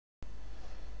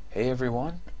Hey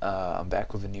everyone, I'm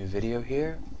back with a new video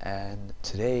here, and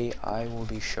today I will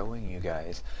be showing you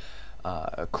guys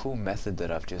a cool method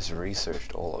that I've just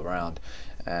researched all around,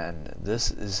 and this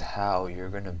is how you're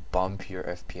gonna bump your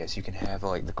FPS. You can have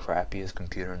like the crappiest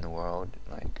computer in the world,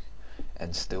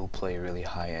 and still play really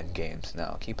high-end games.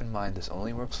 Now keep in mind this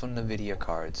only works for NVidia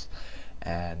cards,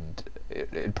 and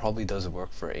it probably does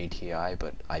work for ATI,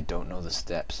 but I don't know the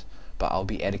steps. But I'll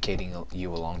be educating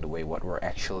you along the way what we're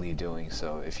actually doing,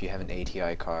 so if you have an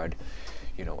ATI card,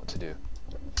 you know what to do.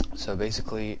 So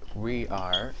basically, we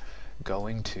are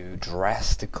going to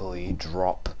drastically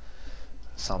drop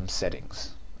some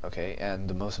settings, okay? And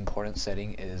the most important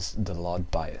setting is the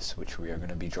LOD bias, which we are going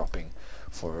to be dropping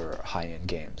for high-end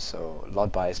games. So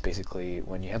LOD bias, basically,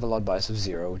 when you have a LOD bias of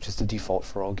 0, which is the default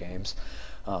for all games,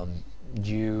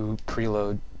 you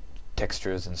preload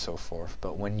textures and so forth,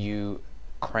 but when you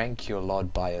crank your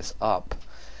LOD bias up,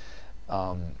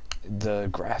 the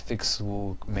graphics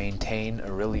will maintain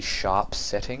a really sharp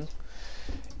setting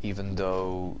even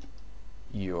though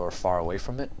you're far away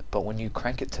from it. But when you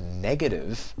crank it to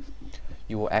negative,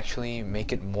 you will actually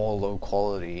make it more low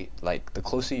quality. Like the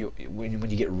closer you, when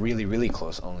you get really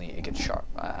close, only it gets sharp.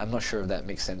 I'm not sure if that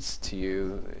makes sense to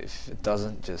you. If it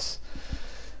doesn't, just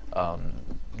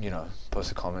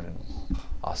post a comment and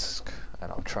ask,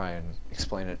 and I'll try and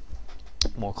explain it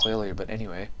more clearly. But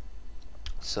anyway,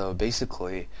 so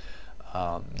basically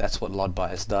that's what LOD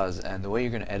bias does, and the way you're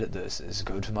going to edit this is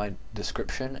go to my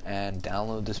description and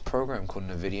download this program called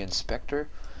NVidia Inspector,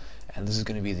 and this is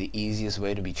going to be the easiest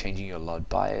way to be changing your LOD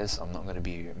bias. I'm not going to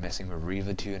be messing with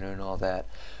Riva Tuner and all that.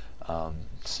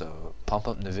 So pump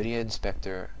up NVidia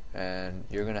Inspector, and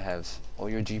you're going to have all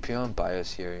your GPU and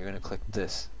BIOS here. You're going to click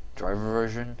this driver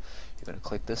version, you're going to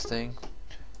click this thing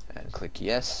and click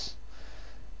yes,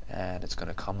 and it's going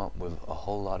to come up with a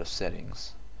whole lot of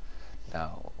settings.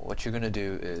 Now what you're going to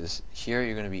do is, here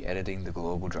you're going to be editing the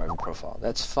global driver profile.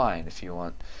 That's fine if you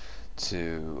want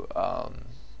to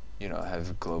have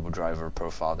a global driver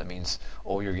profile. That means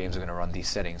all your games are going to run these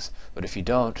settings. But if you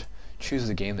don't, choose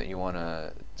the game that you want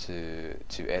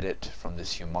to edit from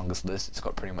this humongous list. It's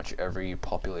got pretty much every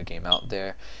popular game out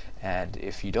there, and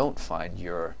if you don't find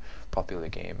your popular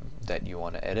game that you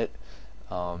want to edit,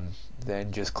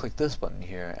 then just click this button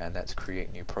here, and that's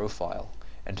create new profile.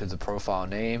 Enter the profile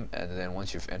name, and then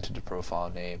once you've entered the profile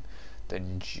name,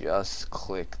 then just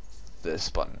click this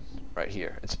button right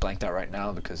here. It's blanked out right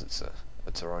now because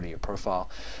it's already a profile,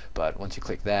 but once you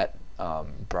click that,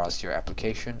 browse to your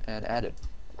application and add it.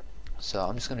 So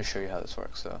I'm just going to show you how this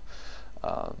works. So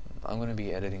I'm going to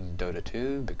be editing DOTA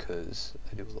 2 because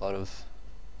I do a lot of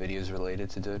videos related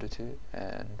to DOTA 2,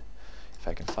 and if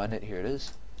I can find it, here it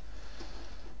is.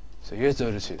 So here's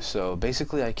DOTA 2. So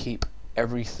basically I keep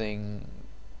everything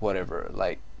whatever.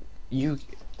 Like,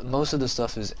 most of the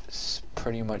stuff is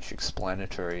pretty much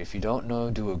explanatory. If you don't know,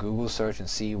 do a Google search and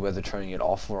see whether turning it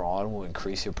off or on will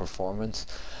increase your performance.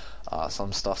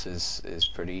 Some stuff is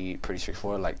pretty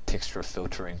straightforward, like texture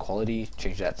filtering quality.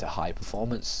 Change that to high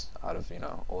performance out of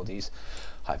all these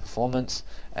high performance.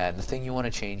 And the thing you want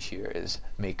to change here is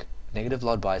make negative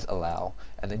LOD bias allow,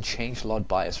 and then change LOD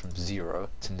bias from 0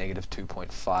 to negative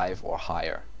 2.5 or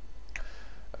higher.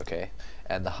 Okay,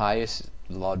 and the highest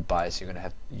LOD bias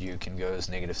you can go is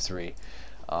negative 3,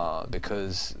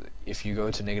 because if you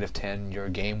go to negative 10, your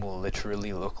game will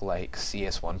literally look like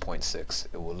CS 1.6.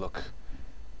 It will look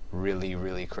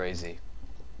really crazy.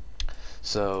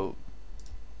 So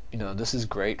this is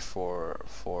great for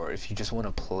if you just want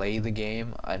to play the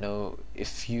game. I know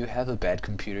if you have a bad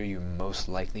computer, you most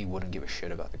likely wouldn't give a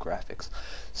shit about the graphics.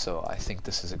 So I think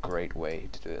this is a great way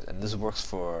to do it, and this works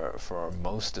for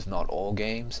most, if not all,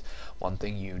 games. One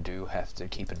thing you do have to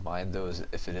keep in mind though is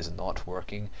if it is not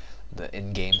working, the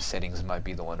in-game settings might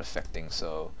be the one affecting.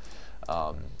 So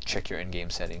check your in-game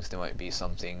settings. There might be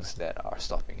some things that are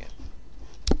stopping it.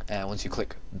 And once you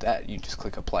click that, you just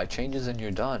click apply changes and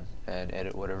you're done, and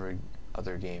edit whatever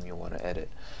other game you want to edit.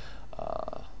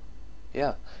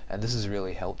 Yeah, and this has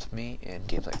really helped me in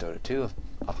games like Dota 2.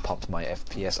 I've pumped my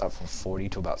FPS up from 40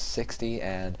 to about 60,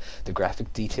 and the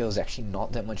graphic detail is actually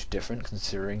not that much different,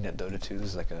 considering that Dota 2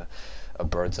 is like a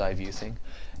bird's eye view thing.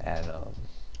 And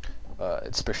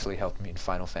it especially helped me in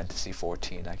Final Fantasy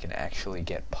 14. I can actually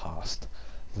get past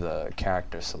the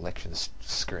character selection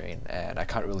screen, and I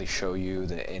can't really show you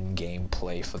the in-game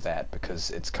play for that because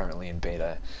it's currently in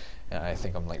beta, and I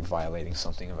think I'm like violating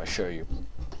something if I show you.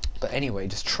 But anyway,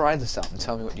 just try this out and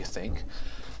tell me what you think.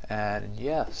 And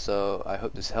yeah, so I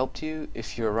hope this helped you.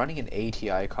 If you're running an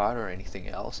ATI card or anything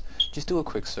else, just do a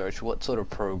quick search what sort of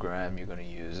program you're going to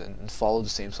use, and follow the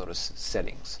same sort of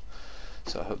settings.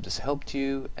 So I hope this helped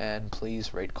you, and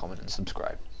please rate, comment, and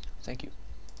subscribe. Thank you.